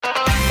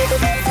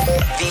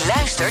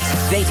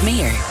luistert, weet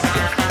meer.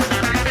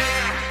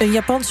 Een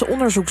Japanse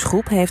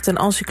onderzoeksgroep heeft een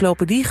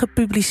encyclopedie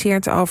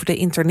gepubliceerd over de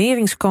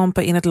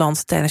interneringskampen in het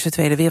land tijdens de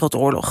Tweede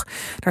Wereldoorlog.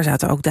 Daar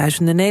zaten ook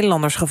duizenden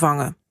Nederlanders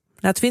gevangen.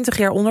 Na 20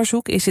 jaar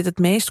onderzoek is dit het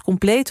meest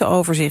complete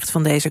overzicht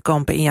van deze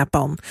kampen in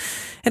Japan.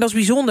 En dat is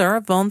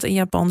bijzonder, want in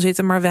Japan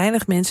zitten maar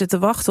weinig mensen te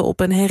wachten op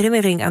een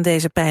herinnering aan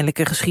deze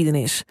pijnlijke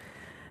geschiedenis.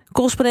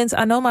 Correspondent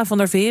Anoma van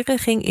der Veren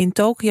ging in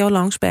Tokio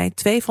langs bij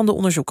 2 van de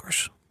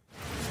onderzoekers.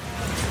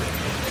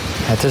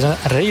 Het is een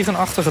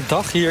regenachtige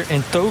dag hier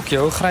in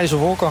Tokio. Grijze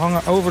wolken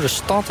hangen over de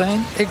stad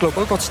heen. Ik loop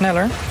ook wat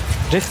sneller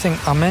richting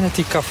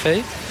Amenity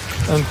Café.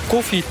 Een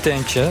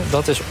koffietentje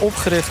dat is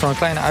opgericht door een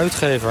kleine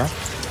uitgever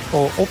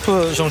op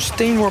zo'n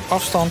steenworp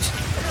afstand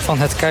van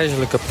het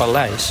keizerlijke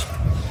paleis.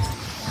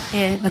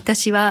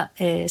 Watashi wa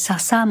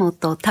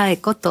Sasamoto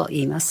Taeko to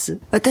iimasu.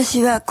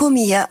 Watashi wa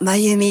Komiya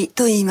Mayumi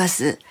to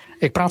iimasu.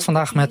 Ik praat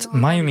vandaag met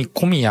Mayumi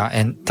Komiya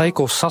en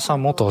Taiko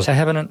Sasamoto. Zij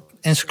hebben een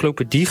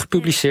encyclopedie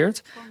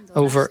gepubliceerd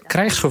over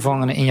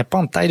krijgsgevangenen in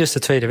Japan tijdens de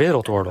Tweede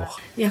Wereldoorlog.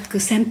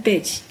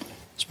 Het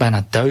is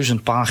bijna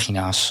 1000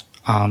 pagina's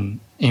aan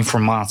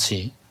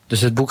informatie.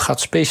 Dus het boek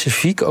gaat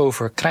specifiek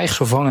over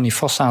krijgsgevangenen die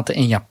vastzaten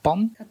in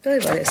Japan.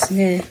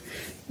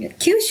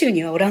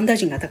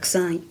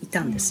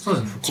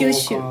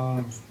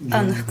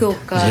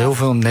 Heel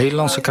veel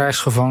Nederlandse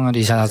krijgsgevangenen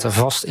die zaten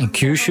vast in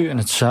Kyushu in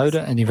het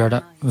zuiden en die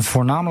werden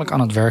voornamelijk aan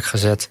het werk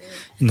gezet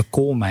in de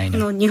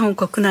koolmijnen.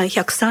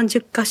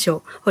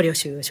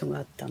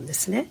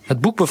 Het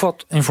boek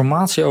bevat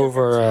informatie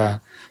over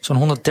zo'n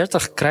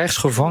 130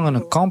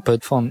 krijgsgevangenenkampen,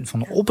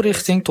 van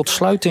oprichting tot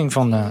sluiting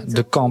van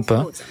de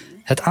kampen,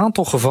 het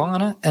aantal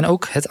gevangenen en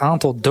ook het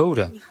aantal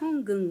doden.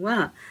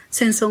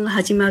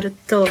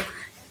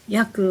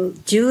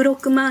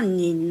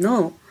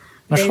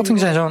 Naar schatting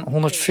zijn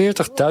zo'n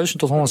 140.000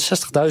 tot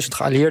 160.000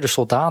 geallieerde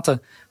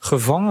soldaten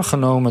gevangen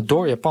genomen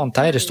door Japan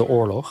tijdens de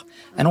oorlog.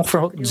 En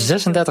ongeveer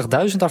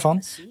 36.000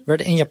 daarvan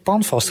werden in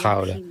Japan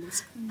vastgehouden.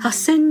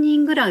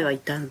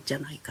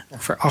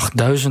 Ongeveer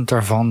 8.000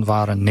 daarvan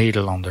waren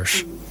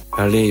Nederlanders.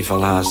 Er leven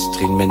helaas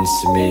geen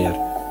mensen meer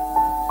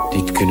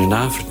die het kunnen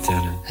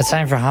navertellen. Het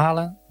zijn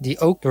verhalen die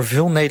ook door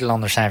veel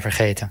Nederlanders zijn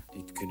vergeten.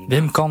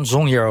 Wim Kan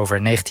zong hierover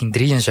in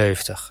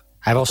 1973.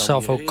 Hij was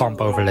zelf ook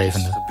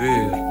kampoverlevende.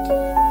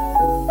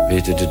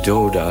 Weten de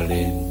doden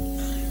alleen.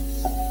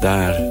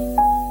 Daar,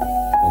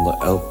 onder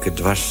elke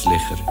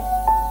dwarsligger,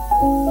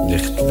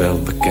 ligt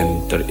wel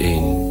bekend er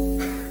één.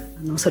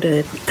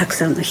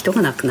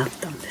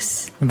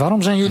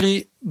 Waarom zijn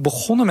jullie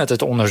begonnen met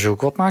het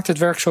onderzoek? Wat maakt het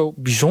werk zo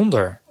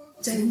bijzonder?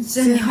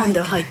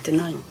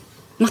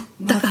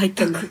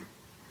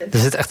 Er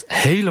zit echt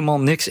helemaal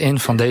niks in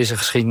van deze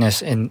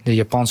geschiedenis in de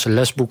Japanse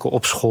lesboeken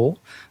op school.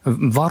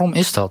 Waarom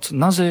is dat?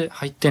 Naze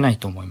haitenai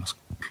to omoimasu?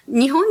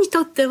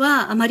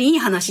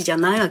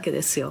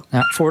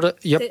 Ja, voor de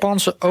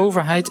Japanse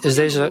overheid is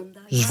deze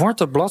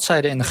zwarte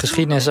bladzijde in de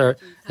geschiedenis er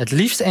het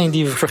liefst een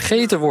die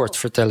vergeten wordt,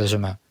 vertellen ze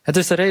me. Het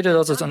is de reden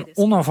dat het een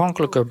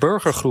onafhankelijke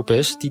burgergroep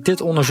is die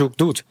dit onderzoek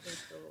doet.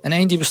 En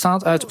een die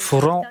bestaat uit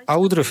vooral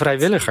oudere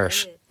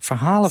vrijwilligers.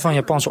 Verhalen van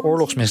Japanse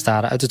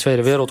oorlogsmisdaden uit de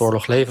Tweede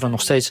Wereldoorlog leveren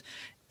nog steeds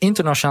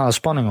internationale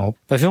spanning op.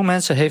 Bij veel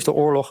mensen heeft de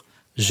oorlog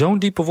zo'n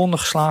diepe wonden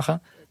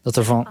geslagen dat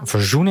er van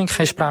verzoening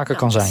geen sprake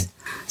kan zijn.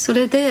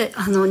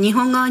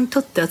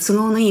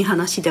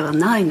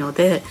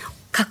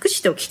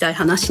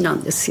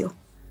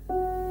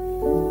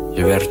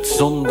 Je werd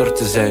zonder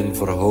te zijn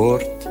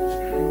verhoord,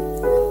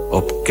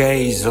 op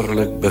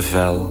keizerlijk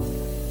bevel,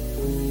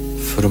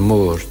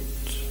 vermoord.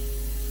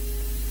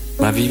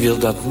 Maar wie wil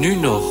dat nu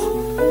nog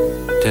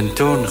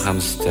tentoon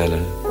gaan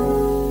stellen?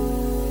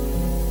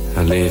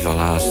 Er leven al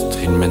haast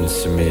geen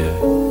mensen meer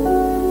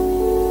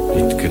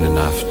die het kunnen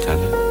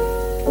navertellen.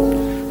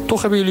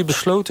 Toch hebben jullie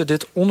besloten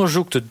dit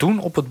onderzoek te doen.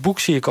 Op het boek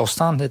zie ik al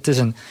staan. Het is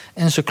een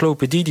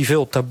encyclopedie die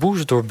veel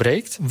taboes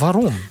doorbreekt.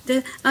 Waarom?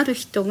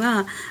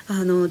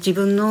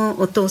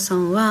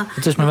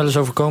 Het is me wel eens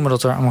overkomen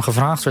dat er aan me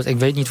gevraagd werd: ik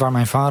weet niet waar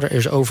mijn vader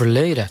is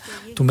overleden.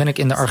 Toen ben ik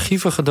in de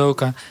archieven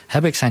gedoken,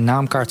 heb ik zijn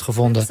naamkaart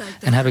gevonden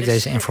en heb ik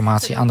deze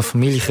informatie aan de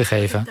familie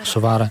gegeven. Ze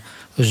waren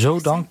zo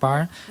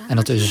dankbaar en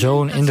het is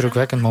zo'n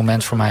indrukwekkend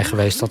moment voor mij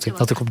geweest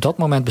dat ik op dat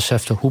moment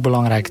besefte hoe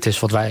belangrijk het is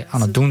wat wij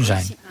aan het doen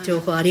zijn.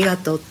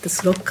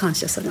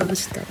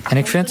 En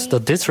ik vind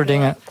dat dit soort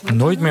dingen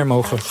nooit meer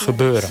mogen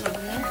gebeuren.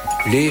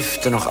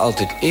 Leeft er nog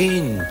altijd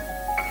één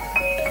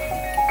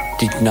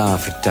die het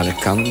navertellen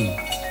kan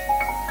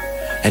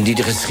en die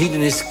de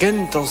geschiedenis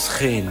kent als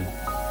geen.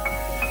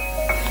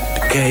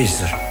 De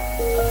keizer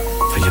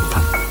van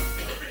Japan.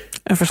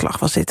 Een verslag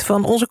was dit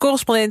van onze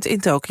correspondent in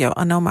Tokio,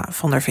 Anoma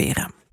van der Veren.